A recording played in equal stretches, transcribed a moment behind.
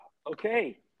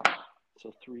Okay.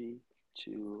 So 3,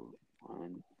 2,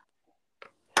 1.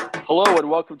 Hello and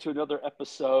welcome to another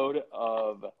episode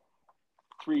of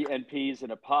Three NPs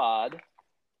in a Pod.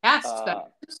 Yes,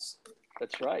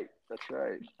 that's right. That's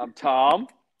right. I'm Tom.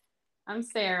 I'm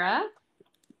Sarah.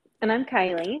 And I'm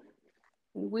Kylie.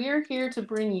 We're here to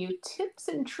bring you tips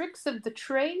and tricks of the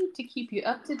trade to keep you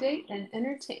up to date and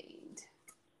entertained.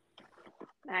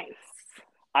 Nice.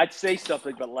 I'd say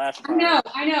something, but last time.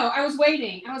 I know. I was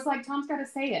waiting. I was like, Tom's got to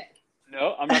say it.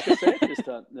 No, I'm not going to say it this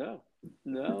time. No,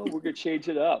 we're going to change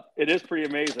it up. It is pretty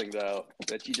amazing, though,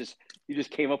 that you just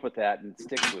came up with that and it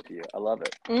sticks with you. I love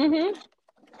it. Mm-hmm.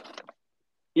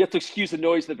 You have to excuse the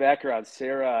noise in the background.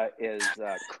 Sarah is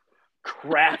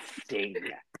crafting.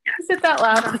 Is it that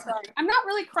loud? I'm sorry. I'm not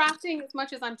really crafting as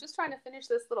much as I'm just trying to finish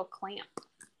this little clamp.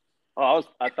 Oh,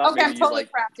 I thought okay, maybe I'm totally you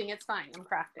crafting. It's fine. I'm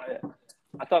crafting.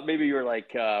 I thought maybe you were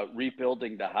like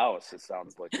rebuilding the house. It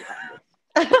sounds like behind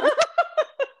it.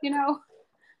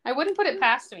 I wouldn't put it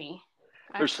past me.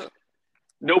 There's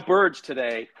no birds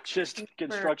today, just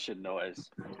construction noise.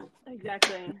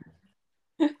 Exactly.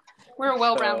 We're a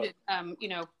well-rounded,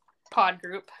 pod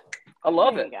group. I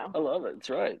love There it. you go. I love it. That's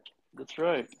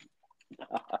right.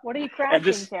 What are you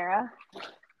crafting, Sarah?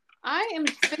 I am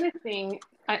finishing.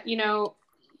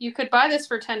 You could buy this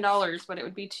for $10, but it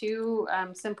would be too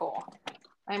simple.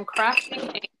 I'm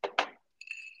crafting a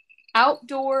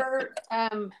outdoor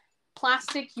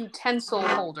plastic utensil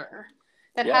holder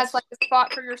that has like a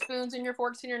spot for your spoons and your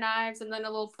forks and your knives, and then a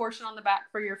little portion on the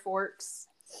back for your forks.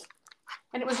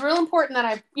 And it was real important that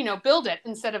I, build it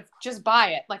instead of just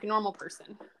buy it like a normal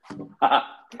person. That's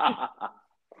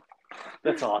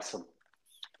awesome.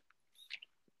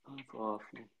 That's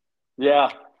awesome. Yeah.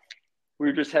 We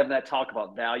were just having that talk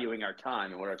about valuing our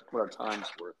time and what our time's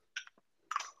worth.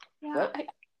 Yeah,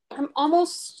 I'm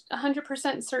almost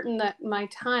 100% certain that my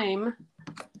time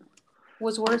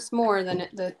was worth more than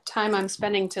the time I'm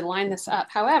spending to line this up.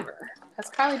 However,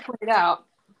 as Kylie pointed out,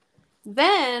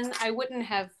 then I wouldn't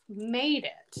have made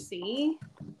it. See?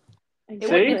 It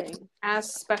wouldn't be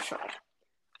as special.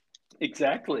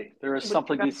 Exactly. There is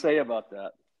something to say about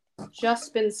that.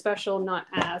 Just been special, not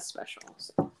as special.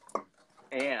 So.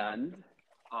 And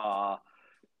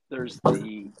there's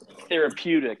the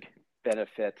therapeutic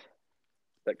benefit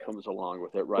that comes along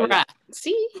with it, right? Right.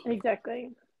 See? Exactly.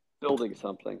 Building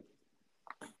something.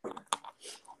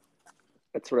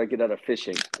 That's what I get out of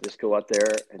fishing. I just go out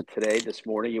there, and this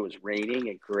morning, it was raining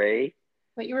and gray.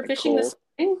 But you were fishing this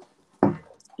morning?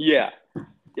 Yeah.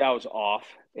 Yeah, I was off.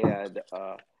 And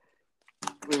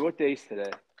what day is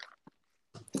today?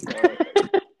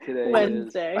 Today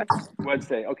Wednesday. is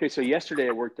Wednesday. Okay, so yesterday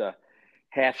I worked a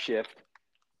half shift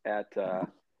at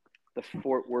the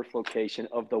Fort Worth location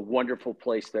of the wonderful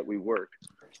place that we work.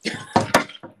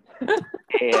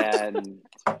 And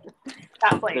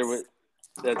that place.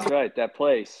 That's right, that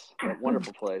place, that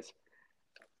wonderful place.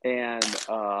 And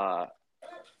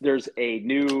there was a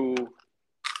new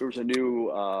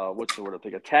what's the word I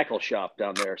think, a tackle shop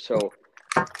down there. So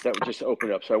that would just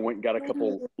open up. So I went and got a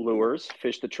couple lures,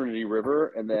 fished the Trinity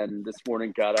River, and then this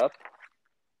morning got up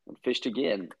and fished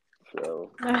again.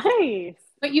 So nice.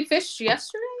 But you fished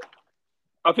yesterday?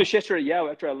 I fished yesterday, yeah.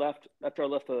 After I left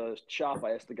the shop,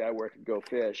 I asked the guy where I could go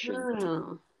fish.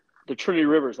 And the Trinity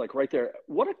River is like right there.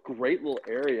 What a great little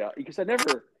area, because I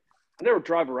never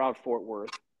drive around Fort Worth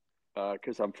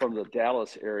because I'm from the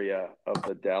Dallas area of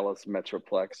the Dallas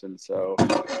Metroplex, and so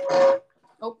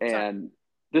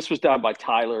this was down by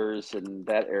Tyler's and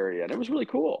that area, and it was really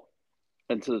cool.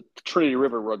 And so the Trinity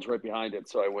River runs right behind it,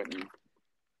 so I went and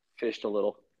fished a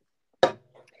little.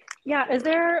 Yeah, is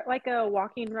there like a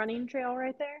walking, running trail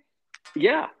right there?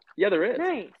 Yeah, there is.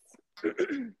 Nice.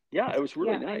 Yeah, it was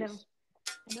really nice.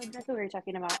 I know exactly what you're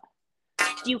talking about.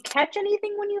 Do you catch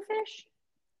anything when you fish?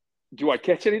 Do I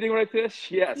catch anything when I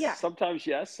fish? Yes. Yeah. Sometimes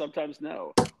yes, sometimes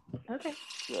no. Okay.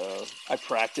 So I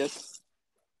practice.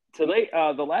 Today,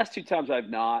 the last 2 times I've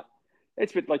not.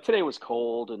 It's been like today was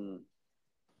cold and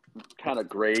kind of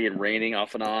gray and raining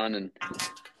off and on, and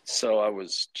so I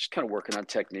was just kind of working on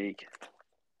technique.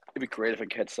 It'd be great if I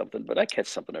catch something, but I catch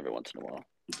something every once in a while.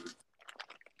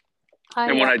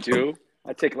 And when I do,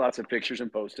 I take lots of pictures and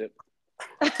post it.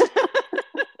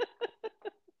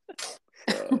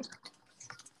 So,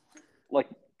 like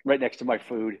right next to my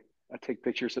food, I take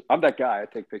pictures. I'm that guy. I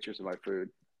take pictures of my food.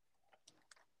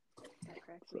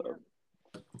 So,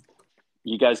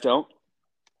 you guys don't?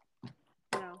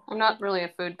 No. I'm not really a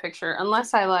food picture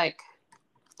unless I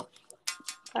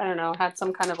I don't know, had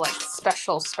some kind of like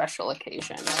special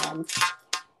occasion.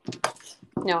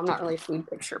 No, I'm not really a food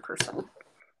picture person.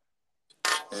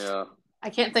 Yeah. I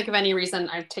can't think of any reason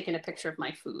I've taken a picture of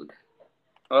my food.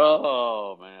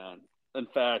 Oh man. In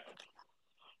fact,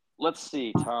 let's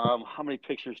see, Tom. How many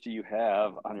pictures do you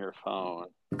have on your phone?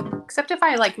 Except if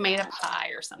I like made a pie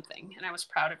or something and I was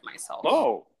proud of myself.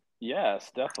 Oh,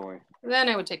 yes, definitely. Then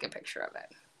I would take a picture of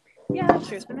it. Yeah, that's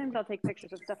true. Sometimes I'll take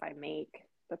pictures of stuff I make,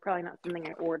 but probably not something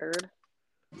I ordered.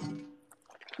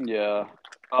 Yeah.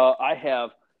 I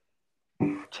have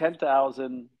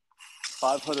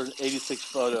 10,586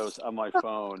 photos on my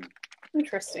phone.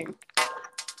 Interesting.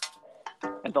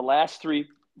 And the last three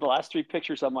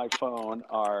pictures on my phone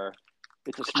are,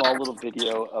 it's a small little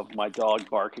video of my dog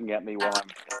barking at me while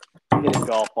I'm hitting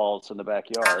golf balls in the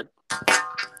backyard.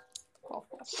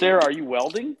 Sarah, are you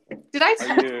welding?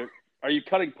 Are you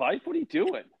cutting pipe? What are you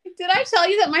doing? Did I tell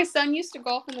you that my son used to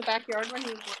golf in the backyard when he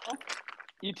was little?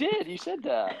 You did. You said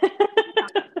that.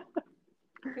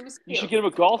 It was cute. You should get him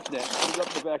a golf net and put it up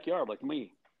in the backyard like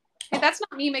me. Hey, that's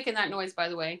not me making that noise, by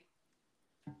the way.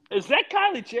 Is that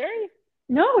Kylie Cherry?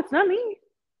 No, it's not me.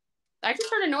 I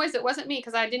just heard a noise that wasn't me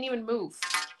because I didn't even move.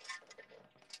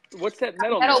 What's that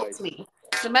metal Metal noise? was me.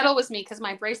 The metal was me because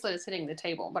my bracelet is hitting the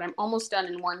table, but I'm almost done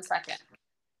in 1 second.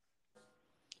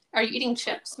 Are you eating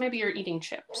chips? Maybe you're eating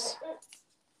chips.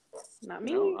 Not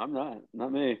me. No, I'm not.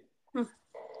 Not me.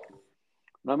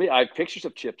 Not me. I have pictures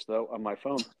of chips, though, on my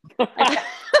phone. I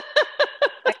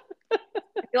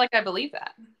feel like I believe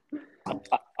that.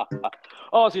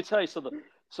 Oh, I was going to tell you.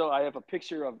 So I have a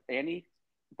picture of Annie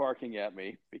barking at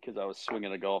me because I was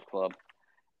swinging a golf club.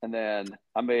 And then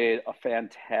I made a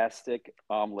fantastic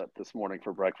omelet this morning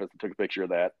for breakfast. I took a picture of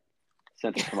that,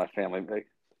 sent it to my family.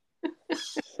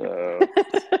 So,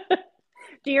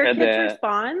 do your kids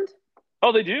respond?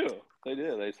 Oh, they do. They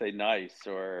do. They say nice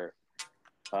or,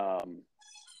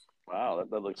 wow,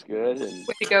 that looks good. And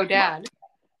way to go, Dad.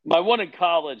 My one in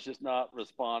college does not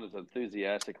respond as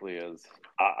enthusiastically as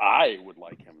I would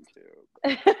like him to.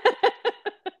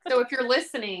 So if you're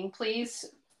listening, please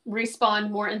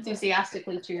respond more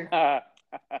enthusiastically to your. Yeah.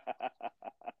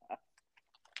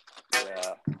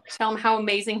 Tell him how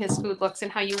amazing his food looks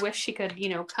and how you wish he could,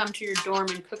 come to your dorm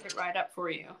and cook it right up for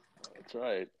you. That's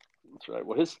right. That's right.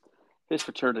 Well, his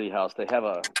fraternity house, they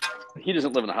have he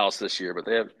doesn't live in a house this year, but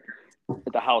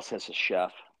the house has a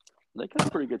chef. They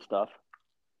cook pretty good stuff.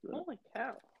 Holy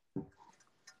cow.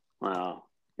 Wow.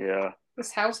 Yeah.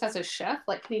 This house has a chef?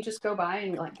 Like, can you just go by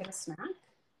and get a snack?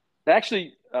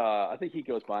 Actually, I think he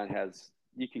goes by and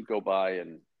you can go by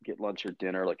and get lunch or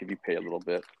dinner, like if you pay a little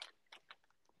bit.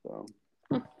 So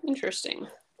interesting.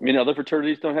 I mean, other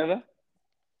fraternities don't have that?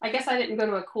 I guess I didn't go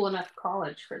to a cool enough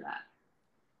college for that.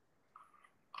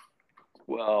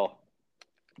 Well,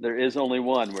 there is only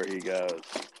one where he goes.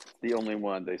 The only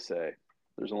one, they say.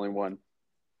 There's only one.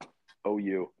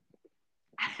 OU.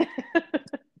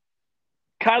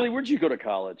 Kylie, where'd you go to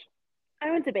college?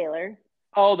 I went to Baylor.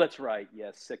 Oh, that's right.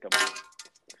 Yes, Sick 'em.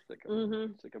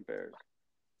 Mm-hmm. Sick 'em Bears.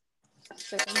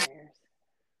 Sick 'em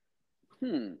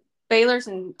Bears. Baylor's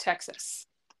in Texas,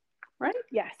 right?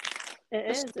 Yes, it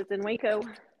is. It's in Waco.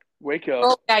 Waco.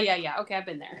 Oh, yeah. Okay, I've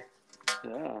been there.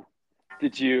 Yeah.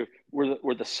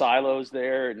 Were the silos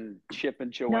there and Chip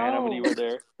and Joanna when you were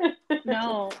there?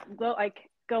 No. Well,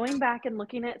 going back and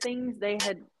looking at things, they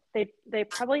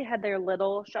probably had their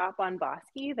little shop on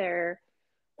Bosque, their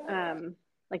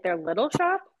little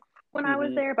shop when I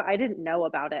was there, but I didn't know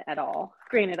about it at all.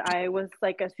 Granted, I was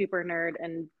like a super nerd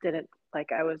and didn't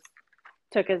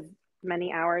took as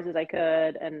many hours as I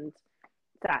could and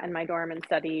sat in my dorm and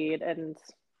studied, and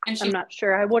I'm not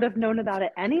sure I would have known about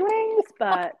it anyways,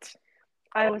 but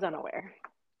I was unaware.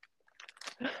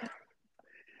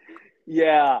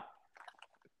 Yeah.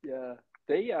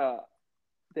 They have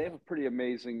a pretty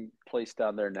amazing place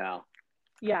down there now.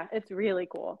 Yeah, it's really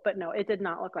cool. But no, it did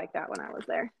not look like that when I was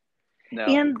there. No.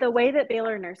 And the way that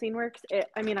Baylor nursing works, I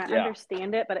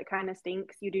understand it, but it kind of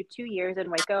stinks. You do 2 years in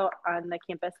Waco on the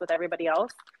campus with everybody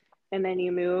else, and then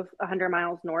you move 100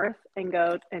 miles north and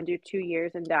go and do 2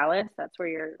 years in Dallas. That's where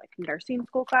your nursing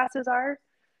school classes are.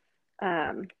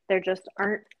 There just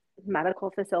aren't medical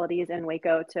facilities in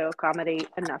Waco to accommodate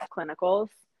enough clinicals.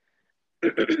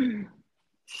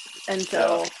 And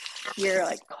so your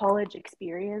college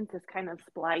experience is kind of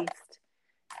spliced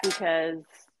because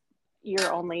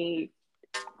you're only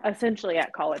essentially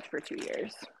at college for 2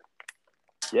 years.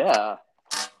 Yeah.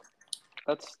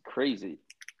 That's crazy.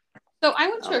 So I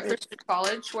went to a Christian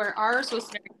college where ours was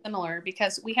very similar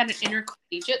because we had an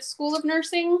intercollegiate school of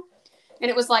nursing, and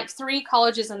it was 3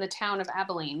 colleges in the town of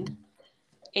Abilene.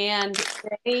 And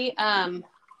they,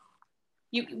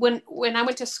 when I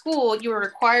went to school, you were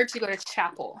required to go to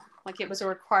chapel. It was a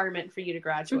requirement for you to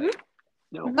graduate.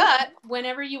 No. But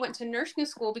whenever you went to nursing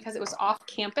school, because it was off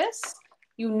campus,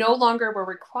 you no longer were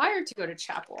required to go to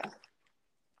chapel.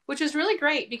 which is really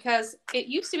great because it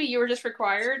used to be you were just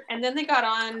required, and then they got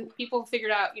on, people figured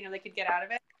out, they could get out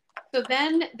of it. So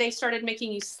then they started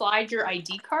making you slide your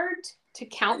ID card to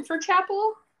count for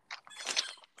chapel.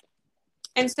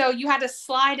 And so you had to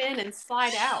slide in and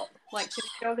slide out, like to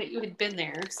show that you had been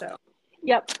there. So,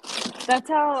 yep. That's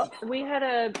how we had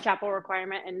a chapel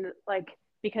requirement, and like,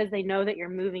 because they know that you're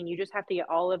moving, you just have to get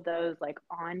all of those like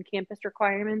on campus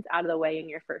requirements out of the way in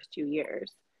your first 2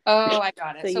 years. Oh, I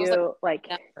got it. So you like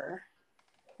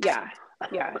yeah.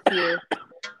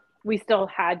 We still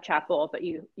had chapel, but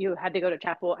you had to go to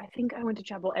chapel. I think I went to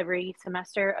chapel every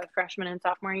semester of freshman and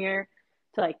sophomore year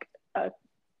to like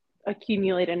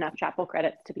accumulate enough chapel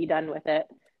credits to be done with it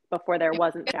before there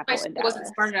wasn't chapel in Dallas. Wasn't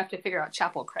smart enough to figure out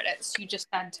chapel credits. You just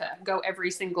had to go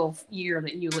every single year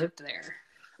that you lived there.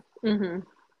 Mm-hmm.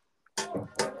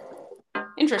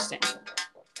 Interesting.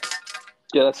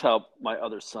 Yeah, that's how my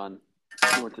other son,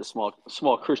 he went to a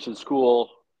small Christian school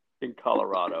in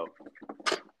Colorado,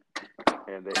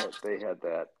 and they had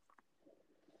that.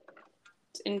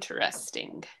 It's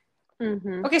interesting.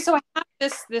 Mm-hmm. Okay, so I have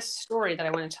this story that I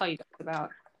want to tell you guys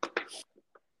about,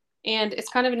 and it's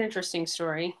kind of an interesting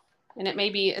story, and it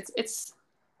may be it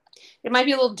might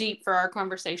be a little deep for our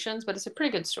conversations, but it's a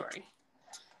pretty good story.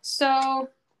 So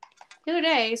the other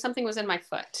day, something was in my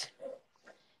foot,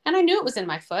 and I knew it was in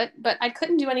my foot, but I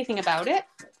couldn't do anything about it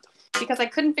because I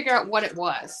couldn't figure out what it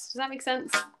was. Does that make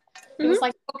sense? It was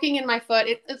like poking in my foot.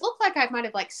 It looked like I might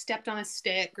have like stepped on a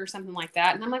stick or something like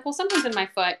that. And I'm like, well, something's in my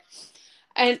foot.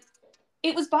 And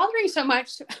it was bothering so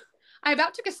much. I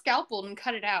about took a scalpel and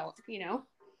cut it out,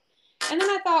 And then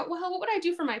I thought, well, what would I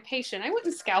do for my patient? I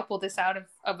wouldn't scalpel this out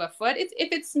of a foot. If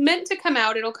it's meant to come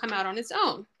out, it'll come out on its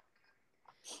own.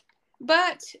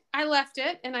 But I left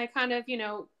it, and I kind of,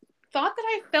 thought that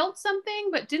I felt something,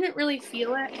 but didn't really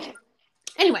feel it.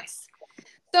 Anyways.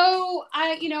 So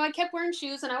I kept wearing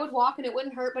shoes, and I would walk and it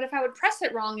wouldn't hurt, but if I would press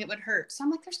it wrong, it would hurt. So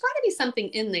I'm like, there's got to be something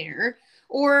in there.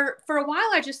 Or for a while,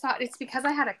 I just thought it's because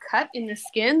I had a cut in the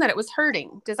skin that it was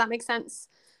hurting. Does that make sense?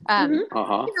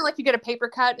 Like you get a paper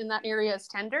cut and that area is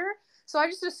tender. So I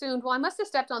just assumed, well, I must have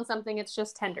stepped on something. It's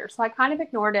just tender. So I kind of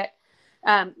ignored it.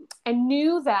 I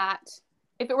knew that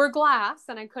if it were glass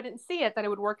and I couldn't see it, that it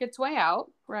would work its way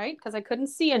out, right? Because I couldn't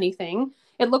see anything.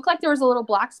 It looked like there was a little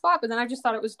black spot, but then I just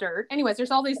thought it was dirt. Anyways, there's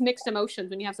all these mixed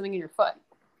emotions when you have something in your foot.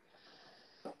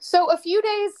 So a few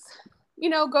days,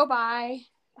 go by,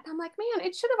 and I'm like, man,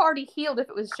 it should have already healed if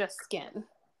it was just skin.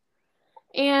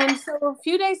 And so a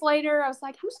few days later, I was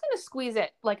like, I'm just going to squeeze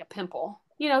it like a pimple,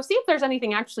 see if there's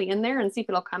anything actually in there and see if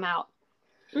it'll come out.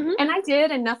 Mm-hmm. And I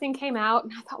did, and nothing came out.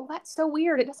 And I thought, well, that's so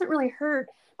weird. It doesn't really hurt.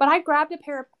 But I grabbed a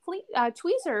pair of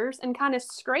tweezers and kind of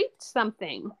scraped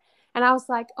something. And I was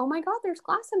like, oh my God, there's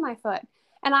glass in my foot.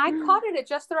 And I caught it at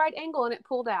just the right angle and it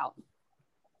pulled out.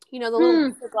 The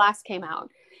little piece of glass came out.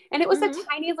 And it was a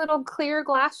tiny little clear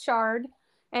glass shard.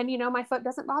 And, my foot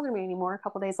doesn't bother me anymore a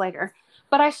couple days later.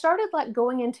 But I started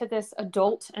going into this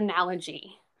adult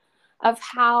analogy of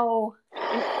how,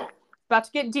 about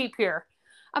to get deep here,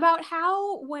 about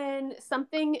how when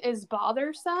something is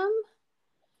bothersome,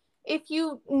 if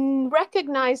you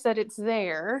recognize that it's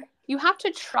there, you have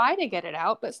to try to get it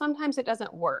out, but sometimes it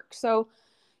doesn't work. So,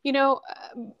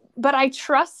 but I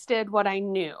trusted what I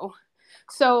knew.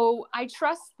 So I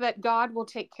trust that God will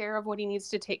take care of what he needs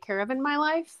to take care of in my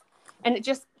life. And it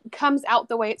just comes out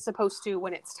the way it's supposed to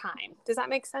when it's time. Does that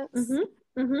make sense?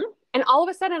 Mm-hmm. Mm-hmm. And all of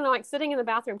a sudden, I'm sitting in the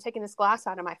bathroom, taking this glass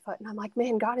out of my foot. And I'm like,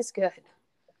 man, God is good.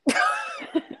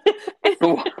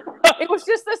 It was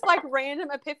just this random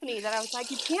epiphany that I was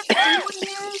like, you can't see what it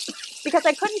is because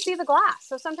I couldn't see the glass.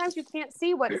 So sometimes you can't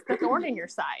see what's the thorn in your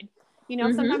side.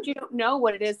 Sometimes you don't know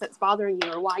what it is that's bothering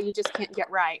you or why you just can't get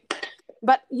right.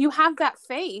 But you have that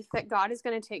faith that God is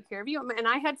going to take care of you. And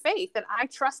I had faith that I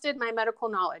trusted my medical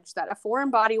knowledge that a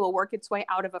foreign body will work its way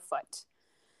out of a foot.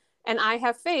 And I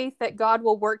have faith that God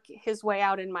will work his way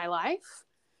out in my life.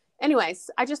 Anyways,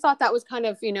 I just thought that was kind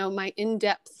of, my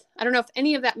in-depth. I don't know if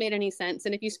any of that made any sense.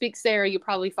 And if you speak Sarah, you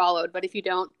probably followed. But if you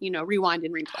don't, rewind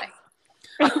and replay.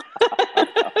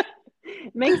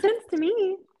 Makes sense to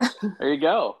me. There you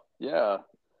go. Yeah.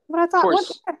 But I thought,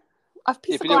 a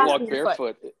piece if of you didn't glass walk in your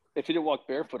barefoot, foot. if you didn't walk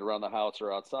barefoot around the house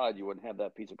or outside, you wouldn't have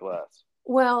that piece of glass.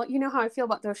 Well, you know how I feel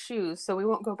about those shoes, so we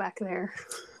won't go back there.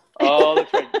 Oh,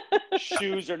 that's right.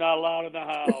 Shoes are not allowed in the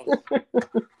house.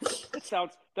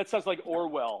 That sounds like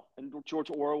Orwell and George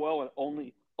Orwell, and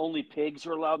only pigs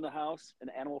are allowed in the house, an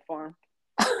Animal Farm.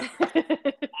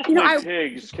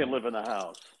 Pigs can live in the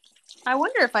house. I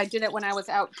wonder if I did it when I was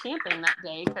out camping that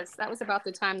day, because that was about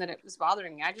the time that it was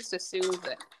bothering me. I just assumed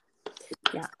that.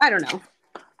 Yeah, I don't know.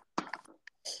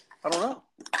 I don't know.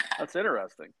 That's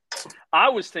interesting. I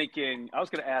was going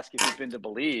to ask if you've been to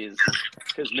Belize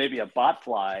because maybe a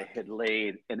botfly had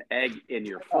laid an egg in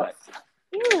your foot.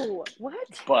 Ew,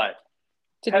 what? But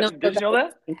did you know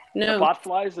that? No. The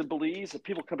botflies in Belize,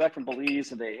 people come back from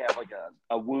Belize and they have like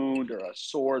a wound or a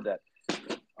sore that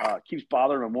keeps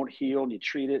bothering them and won't heal, and you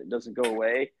treat it, it doesn't go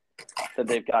away. Then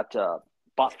they've got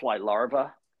botfly larvae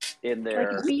in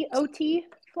their... Like B-O-T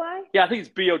fly? Yeah, I think it's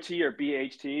B-O-T or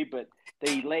B-H-T, but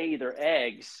they lay their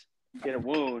eggs in a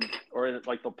wound, or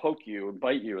like they'll poke you and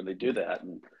bite you, and they do that.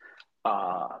 And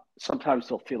sometimes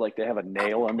they'll feel like they have a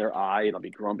nail in their eye, and it'll be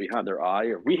growing behind their eye.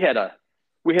 Or we had a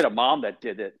mom that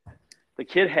did it. The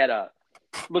kid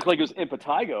looked like it was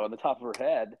impetigo on the top of her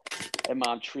head, and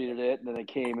mom treated it. And then they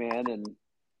came in, and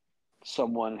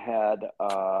someone had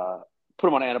put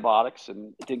them on antibiotics,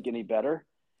 and it didn't get any better.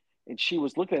 And she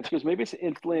was looking at it. She goes, maybe it's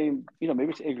inflamed, maybe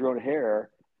it's ingrown hair,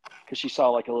 because she saw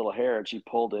like a little hair, and she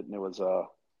pulled it, and it was a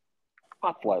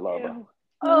botfly larva. Ew.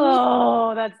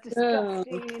 Oh, that's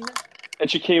disgusting. And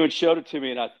she came and showed it to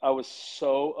me, and I was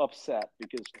so upset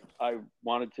because I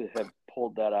wanted to have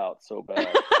pulled that out so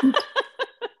bad.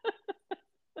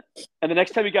 And the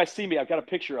next time you guys see me, I've got a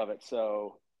picture of it,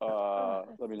 so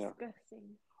let me know.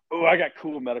 Disgusting. Oh, I got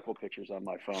cool medical pictures on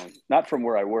my phone. Not from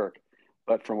where I work,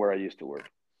 but from where I used to work.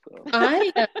 So.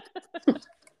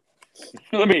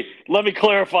 Let me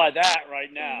clarify that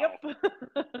right now.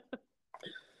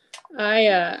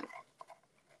 Yep.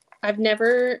 I've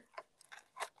never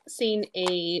seen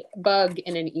a bug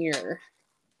in an ear.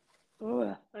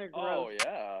 Oh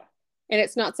yeah. And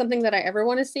it's not something that I ever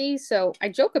want to see, so I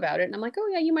joke about it, and I'm like, oh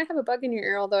yeah, you might have a bug in your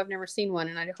ear, although I've never seen one,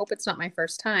 and I hope it's not my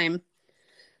first time.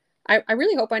 I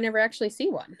really hope I never actually see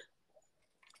one.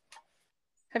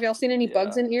 Have y'all seen any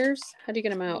bugs in ears? How do you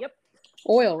get them out? Yep.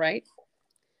 Oil, right?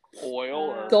 Oil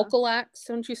or Dulcolax.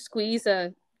 Don't you squeeze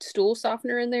a stool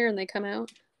softener in there and they come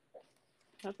out?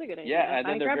 That's a good idea. Yeah, and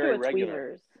then they're very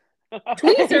regular.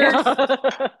 Tweezers.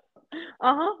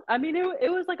 I mean, it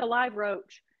was like a live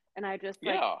roach, and I just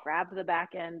grabbed the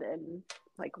back end and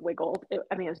like wiggled. It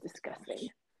was disgusting.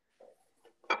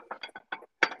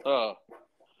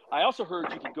 I also heard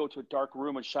you could go to a dark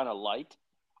room and shine a light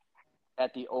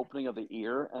at the opening of the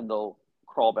ear, and they'll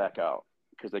crawl back out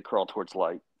because they crawl towards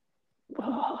light.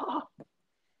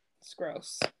 It's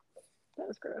gross. That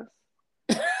was gross.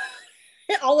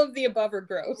 All of the above are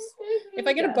gross. If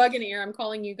I get a bug in the ear, I'm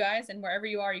calling you guys, and wherever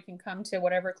you are, you can come to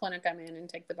whatever clinic I'm in and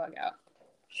take the bug out.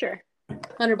 Sure.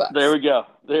 $100. There we go.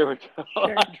 Sure.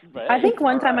 I think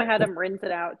one time I had them rinse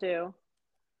it out too.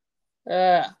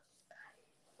 That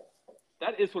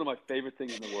is one of my favorite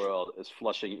things in the world is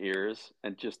flushing ears,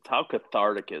 and just how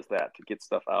cathartic is that to get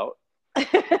stuff out?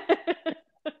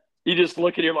 You just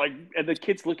look at him like, and the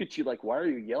kids look at you like, why are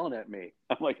you yelling at me?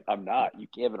 I'm like, I'm not. You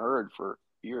haven't heard for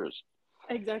years.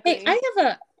 Exactly. Hey, I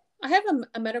have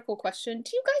a medical question.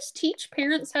 Do you guys teach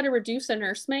parents how to reduce a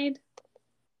nursemaid?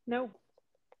 No.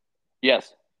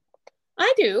 Yes.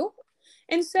 I do.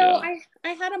 And so I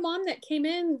had a mom that came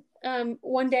in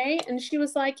one day, and she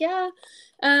was like,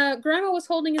 grandma was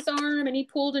holding his arm and he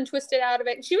pulled and twisted out of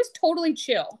it. And she was totally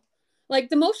chill. Like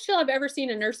the most chill I've ever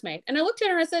seen a nursemaid. And I looked at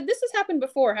her and I said, this has happened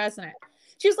before, hasn't it?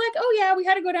 She was like, oh yeah, we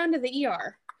had to go down to the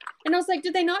ER. And I was like,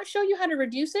 did they not show you how to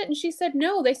reduce it? And she said,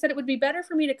 no, they said it would be better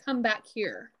for me to come back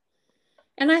here.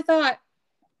 And I thought,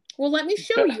 well, let me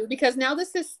show you, because now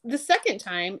this is the second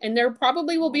time, and there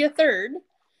probably will be a third,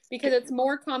 because it's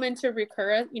more common to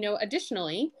recur,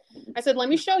 additionally. I said, let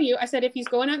me show you. I said, if he's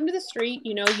going out into the street,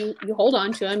 you hold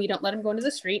on to him. You don't let him go into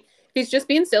the street. If he's just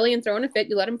being silly and throwing a fit,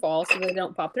 you let him fall so they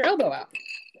don't pop their elbow out.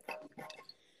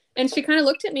 And she kind of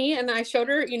looked at me, and I showed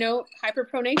her,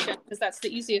 hyperpronation, because that's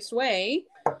the easiest way.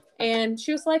 And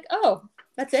she was like, oh,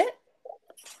 that's it?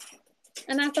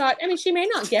 And I thought, she may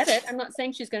not get it. I'm not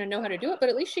saying she's going to know how to do it, but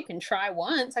at least she can try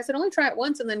once. I said, only try it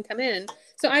once and then come in.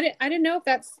 So I didn't know if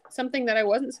that's something that I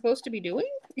wasn't supposed to be doing.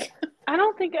 I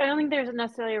don't think there's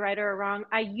necessarily a right or a wrong.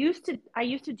 I used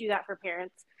to do that for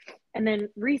parents. And then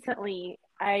recently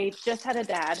I just had a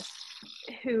dad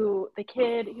who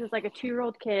he was like a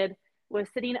 2-year-old kid, was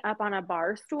sitting up on a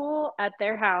bar stool at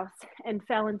their house and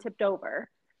fell and tipped over.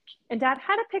 And Dad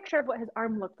had a picture of what his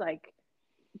arm looked like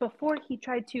before he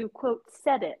tried to, quote,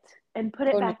 set it and put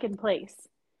it back in place.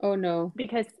 Oh, no.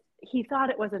 Because he thought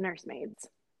it was a nursemaid's.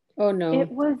 Oh, no. It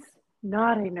was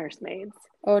not a nursemaid's.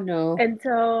 Oh, no. And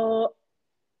so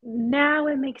now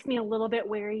it makes me a little bit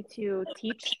wary to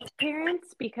teach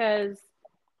parents, because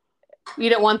you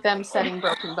don't want them setting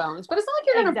broken bones. But it's not like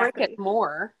you're going to break it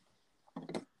more.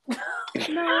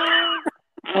 No.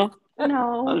 I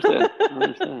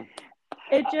understand.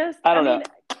 It just, I don't know.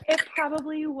 It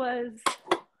probably was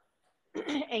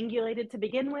angulated to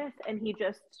begin with, and he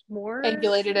just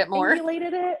angulated it more.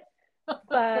 Angulated it,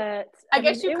 but I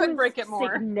guess you could break it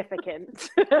more. Significant.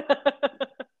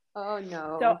 Oh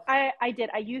no. So I did.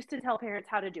 I used to tell parents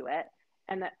how to do it,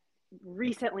 and that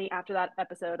recently after that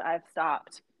episode, I've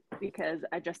stopped because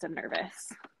I just am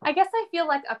nervous. I guess I feel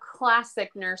like a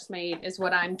classic nursemaid is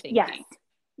what I'm thinking.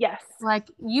 Yes. Like,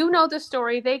 you know the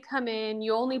story. They come in.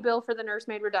 You only bill for the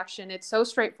nursemaid reduction. It's so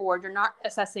straightforward. You're not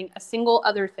assessing a single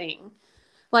other thing.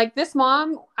 Like, this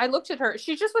mom, I looked at her.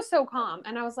 She just was so calm.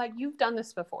 And I was like, you've done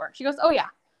this before. She goes, oh, yeah.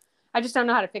 I just don't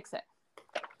know how to fix it.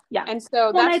 Yeah. And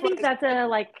so I think that's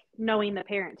like knowing the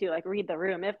parent too, like read the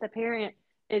room. If the parent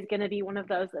is going to be one of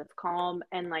those that's calm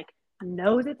and like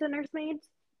knows it's a nursemaid,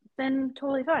 then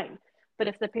totally fine. But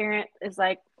if the parent is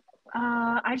like,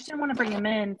 I just didn't want to bring him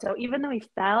in. So even though he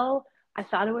fell, I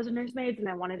thought it was a nursemaid and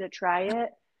I wanted to try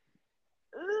it.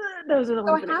 Those are the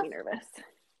ones that make me nervous.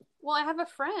 Well, I have a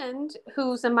friend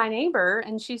who's my neighbor,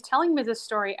 and she's telling me this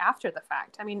story after the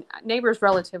fact. I mean, neighbor's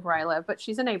relative where I live, but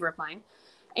she's a neighbor of mine.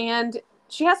 And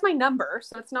she has my number,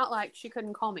 so it's not like she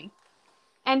couldn't call me.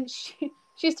 And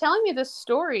she's telling me this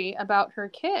story about her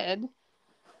kid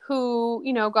who,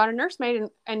 you know, got a nursemaid.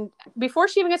 And before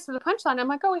she even gets to the punchline, I'm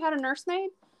like, oh, we had a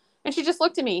nursemaid? And she just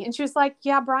looked at me and she was like,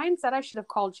 yeah, Brian said I should have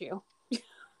called you.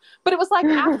 But it was like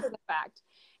after the fact.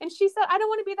 And she said, I don't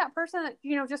want to be that person that,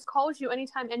 you know, just calls you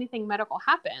anytime anything medical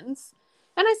happens.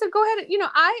 And I said, go ahead. You know,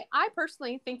 I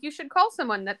personally think you should call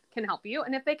someone that can help you.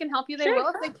 And if they can help you, they will.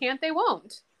 If they can't, they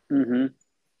won't. Mm-hmm.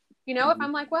 You know, if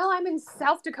I'm like, well, I'm in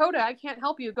South Dakota, I can't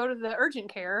help you, go to the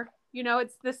urgent care. You know,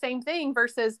 it's the same thing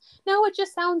versus, no, it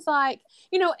just sounds like,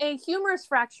 you know, a humerus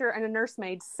fracture and a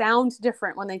nursemaid sounds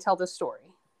different when they tell the story.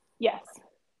 Yes.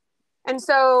 And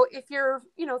so if you're,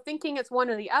 you know, thinking it's one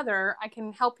or the other, I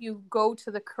can help you go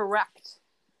to the correct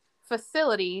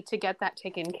facility to get that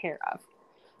taken care of.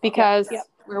 Because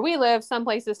where we live, some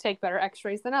places take better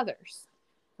x-rays than others,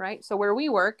 right? So where we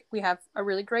work, we have a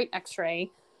really great x-ray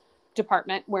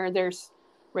department where there's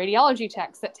radiology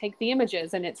techs that take the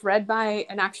images and it's read by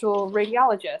an actual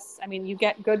radiologist. I mean, you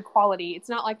get good quality. It's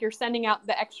not like you're sending out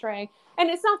the x-ray. And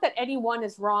it's not that any one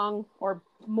is wrong or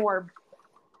more.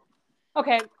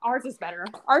 Okay, ours is better.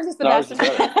 Ours is the best.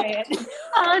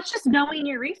 It's just knowing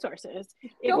your resources.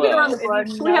 Don't get around the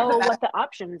bush. We know what the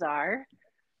options are.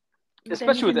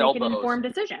 Especially with elbows. Make an informed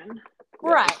decision. Yeah,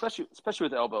 right. Especially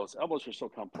with elbows. Elbows are so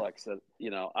complex that,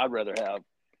 you know, I'd rather have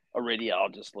a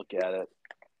radiologist look at it,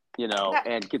 you know,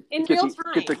 and get the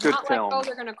good not film. Like, oh,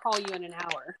 they're going to call you in an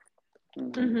hour.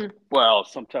 Mm-hmm. Well,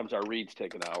 sometimes our reads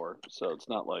take an hour, so it's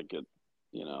not like it,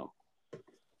 you know.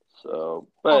 So,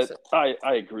 but also,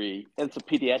 I agree. And it's a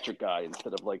pediatric guy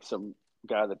instead of like some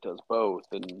guy that does both,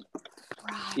 and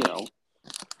you know.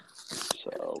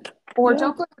 So. Or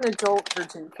don't go to adult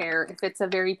urgent care if it's a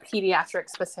very pediatric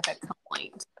specific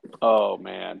complaint. Oh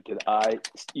man,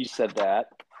 you said that.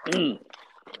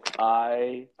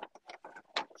 I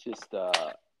just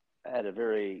had a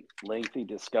very lengthy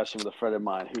discussion with a friend of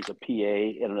mine who's a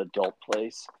PA in an adult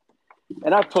place.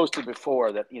 And I've posted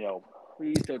before that, you know,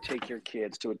 please don't take your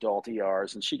kids to adult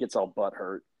ERs. And she gets all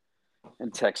butthurt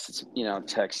and texts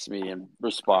me and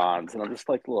responds. And I'm just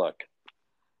like, look,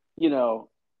 you know,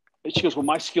 and she goes, well,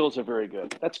 my skills are very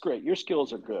good. That's great. Your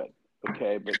skills are good.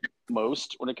 Okay. But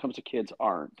most, when it comes to kids,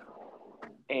 aren't.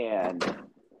 And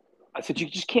I said, you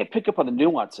just can't pick up on the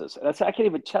nuances. And I said, I can't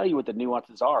even tell you what the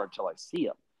nuances are until I see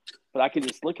them. But I can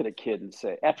just look at a kid and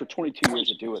say, after 22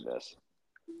 years of doing this,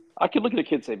 I could look at a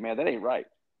kid and say, man, that ain't right.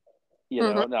 You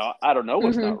know, now I don't know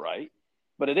what's not right,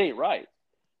 but it ain't right.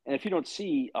 And if you don't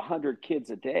see 100 kids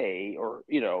a day or,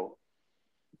 you know,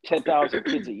 10,000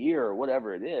 kids a year or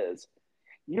whatever it is,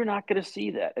 you're not going to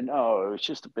see that. And, oh, it's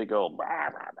just a big old,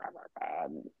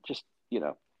 and just, you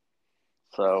know.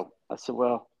 So I said,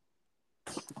 well,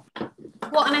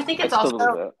 and I think it's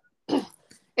also,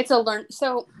 it's a learn.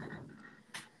 So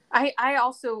I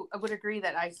also would agree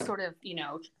that I sort of, you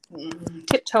know,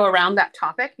 tiptoe around that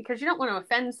topic because you don't want to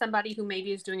offend somebody who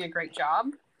maybe is doing a great job.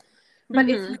 But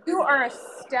if you are a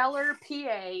stellar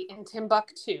PA in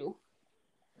Timbuktu,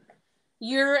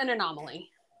 you're an anomaly.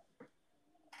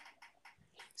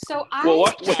 So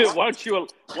why don't you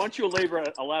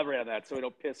elaborate on that so we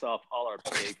don't piss off all our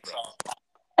PA friends?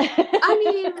 I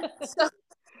mean, so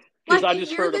because I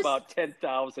just heard about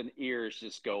 10,000 ears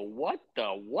just go, what the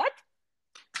what?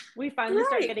 We finally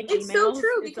start getting emails. It's so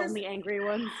true. It's only angry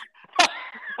ones.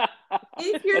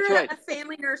 If you're a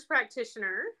family nurse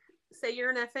practitioner, say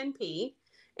you're an FNP,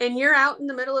 and you're out in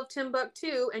the middle of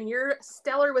Timbuktu and you're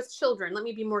stellar with children, let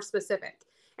me be more specific,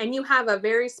 and you have a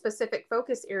very specific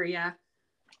focus area,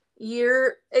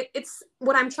 it's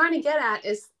what I'm trying to get at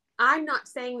is I'm not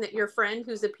saying that your friend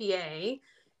who's a PA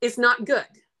is not good.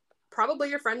 Probably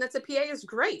your friend that's a PA is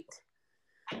great.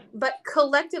 But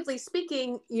collectively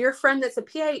speaking, your friend that's a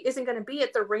PA isn't going to be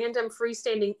at the random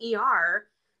freestanding ER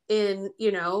in,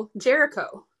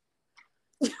 Jericho.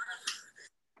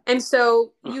 And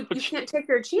so you can't take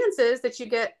your chances that you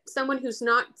get someone who's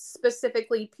not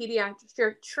specifically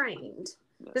pediatric trained.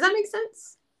 Does that make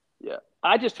sense? Yeah.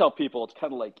 I just tell people it's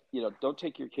kind of like, don't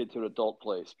take your kid to an adult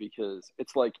place, because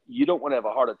it's like you don't want to have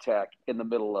a heart attack in the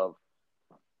middle of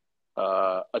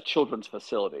a children's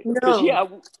facility. Because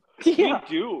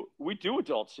we do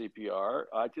adult CPR.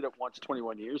 I did it once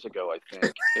 21 years ago, I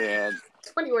think. And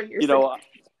 21 years ago.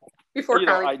 Before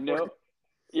Kylie. I know.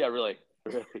 Yeah, really.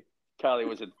 Kylie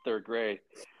was in third grade.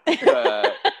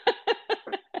 But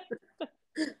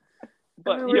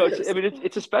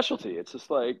it's a specialty. It's just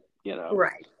like,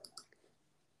 Right.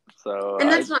 So and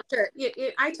that's not sure.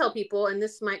 I tell people, and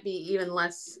this might be even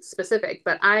less specific,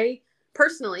 but I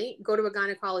personally go to a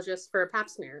gynecologist for a pap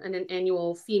smear and an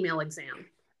annual female exam.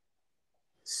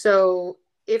 So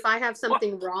if I have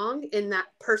something wrong in that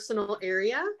personal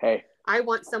area, I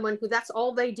want someone who that's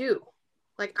all they do.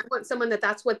 Like, I want someone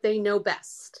that's what they know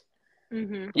best.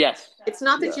 Mm-hmm. Yes. It's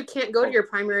not that you can't go to your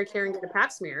primary care and get a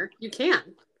pap smear. You can.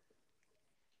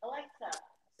 Alexa.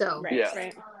 So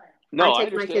right. No, I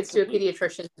take my kids to a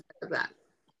pediatrician because of that.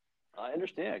 I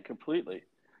understand completely.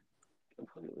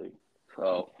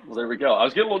 So, well, there we go. I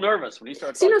was getting a little nervous when he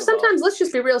started talking sometimes, let's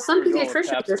just be real, some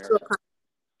pediatricians are still...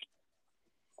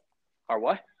 Are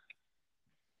what?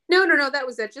 No, that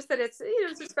was it. Just that it's,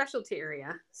 it's a specialty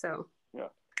area, so. Yeah.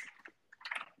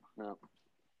 No.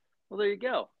 Well, there you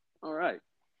go. All right.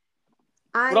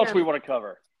 What else do we want to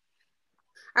cover?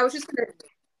 I was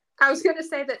going to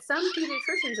say that some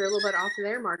pediatricians are a little bit off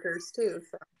their markers too.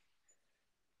 So.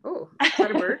 Oh, is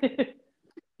that a bird?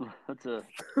 That's a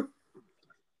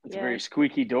very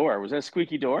squeaky door. Was that a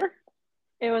squeaky door?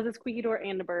 It was a squeaky door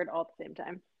and a bird all at the same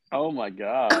time. Oh my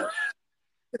gosh.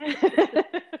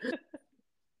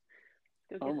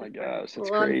 Oh my gosh, that's crazy.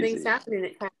 A lot of things happening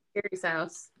at Gary's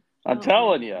house. I'm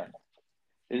telling you.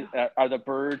 Are the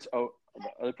birds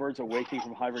awaking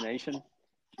from hibernation?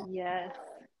 Yes.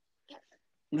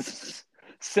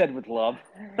 Said with love.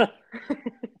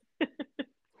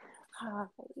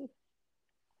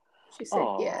 She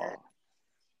said, yeah.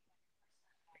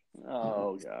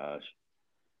 Oh, gosh.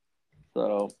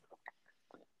 So,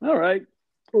 all right.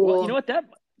 Cool. Well, you know what?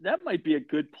 That might be a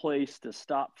good place to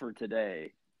stop for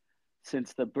today,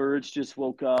 since the birds just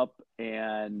woke up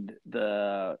and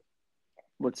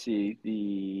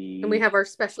and we have our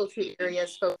specialty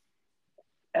areas, folks.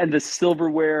 And the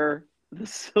silverware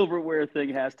thing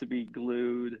has to be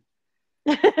glued.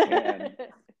 And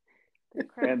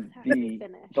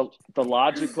the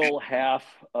logical half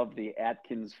of the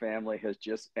Atkins family has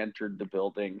just entered the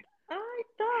building. I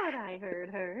thought I heard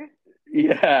her.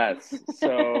 Yes.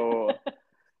 So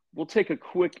we'll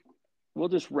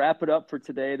just wrap it up for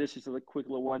today. This is a quick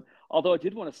little one. Although I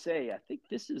did want to say, I think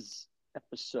this is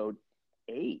episode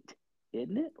 8,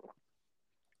 isn't it?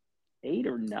 8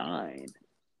 or 9.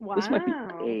 Wow. This might be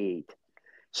 8.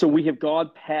 So we have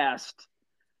gone past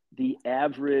the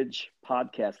average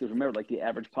podcast. Because remember, like, the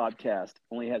average podcast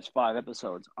only has 5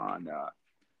 episodes on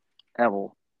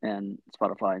Apple and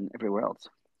Spotify and everywhere else.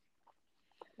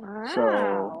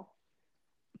 Wow.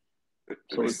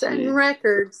 So we're setting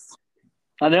records.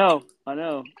 I know.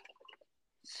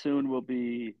 Soon we'll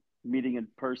be meeting in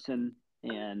person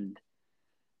and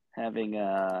having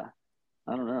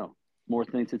more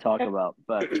things to talk about.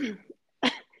 But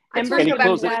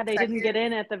Ember's glad they didn't get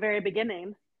in at the very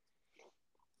beginning.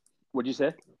 What'd you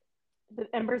say?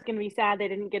 Ember's gonna be sad they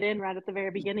didn't get in right at the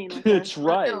very beginning. That's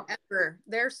right. No, Ember.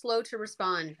 They're slow to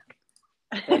respond.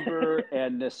 Ember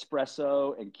and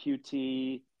Nespresso and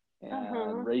QT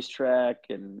and Racetrack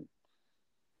and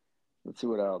let's see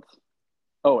what else.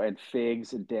 Oh, and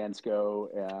Figs and Dansko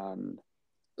and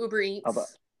Uber Eats.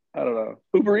 I don't know.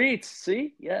 Uber Eats.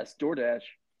 See? Yes. DoorDash.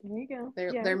 There you go.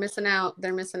 They're missing out.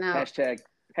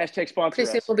 Hashtag sponsor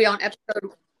Pretty soon we'll be on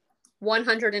episode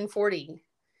 140.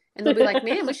 And they'll be like,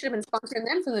 man, we should have been sponsoring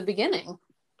them from the beginning.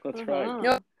 That's right.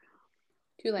 No.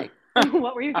 Too late.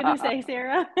 What were you going to say,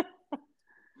 Sarah?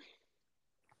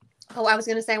 Oh, I was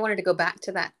going to say I wanted to go back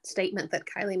to that statement that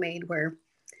Kylie made where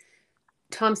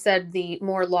Tom said the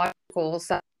more logical,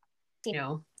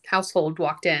 household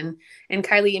walked in, and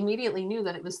Kylie immediately knew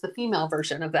that it was the female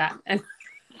version of that and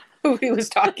who he was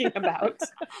talking about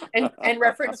and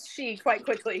referenced she quite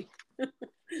quickly.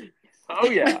 Oh,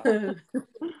 yeah.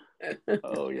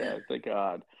 Oh, yeah. Thank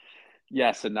God.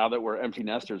 Yes. And now that we're empty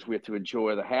nesters, we have to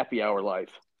enjoy the happy hour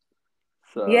life.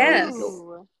 So yes.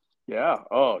 Yeah.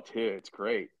 Oh, dude, it's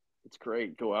great. It's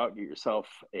great. Go out, get yourself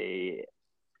a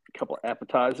couple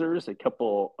appetizers, a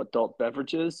couple adult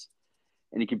beverages,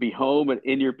 and you can be home and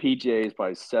in your PJs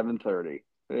by 7:30.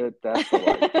 That's the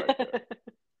life right there.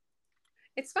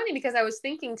 It's funny because I was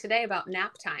thinking today about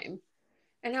nap time,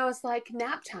 and I was like,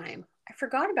 nap time. I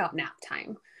forgot about nap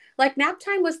time. Like nap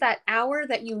time was that hour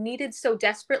that you needed so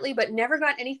desperately, but never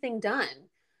got anything done,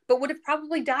 but would have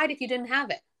probably died if you didn't have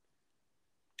it.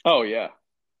 Oh yeah.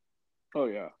 Oh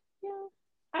yeah. Yeah.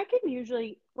 I can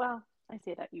usually, well, I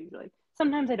say that usually.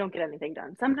 Sometimes I don't get anything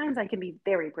done. Sometimes I can be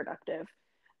very productive,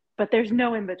 but there's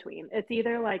no in between. It's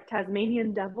either like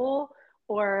Tasmanian devil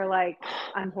or like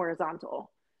I'm horizontal.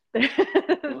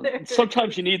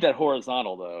 Sometimes you need that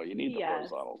horizontal though. You need the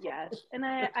horizontal. Yes. And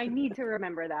I need to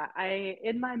remember that.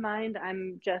 In my mind,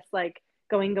 I'm just like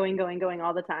going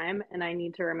all the time. And I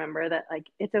need to remember that like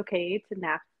it's okay to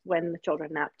nap when the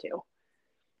children nap too.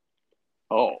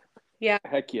 Oh. Yeah.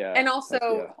 Heck yeah. And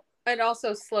also it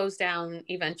also slows down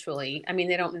eventually. I mean,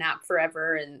 they don't nap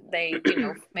forever and they,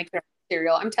 make their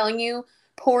cereal. I'm telling you,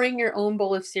 pouring your own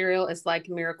bowl of cereal is like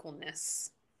miracleness.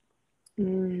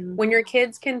 When your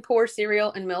kids can pour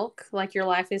cereal and milk, like your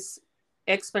life is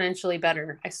exponentially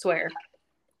better, I swear.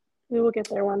 We will get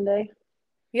there one day.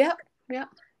 Yep.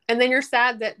 And then you're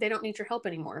sad that they don't need your help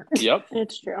anymore. Yep.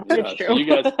 It's true. Yeah, it's true. So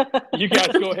you guys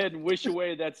go ahead and wish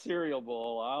away that cereal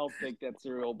bowl. I'll take that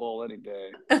cereal bowl any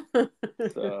day.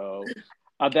 So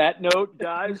on that note,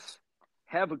 guys,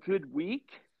 have a good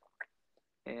week.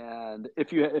 And if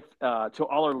to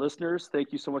all our listeners,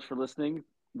 thank you so much for listening.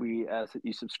 We ask that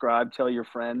you subscribe, tell your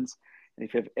friends. And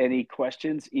if you have any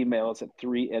questions, email us at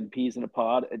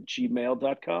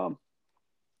 3npsinapod@gmail.com.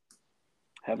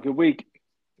 Have a good week.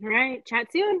 All right.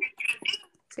 Chat soon.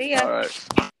 See ya. All right.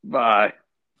 Bye.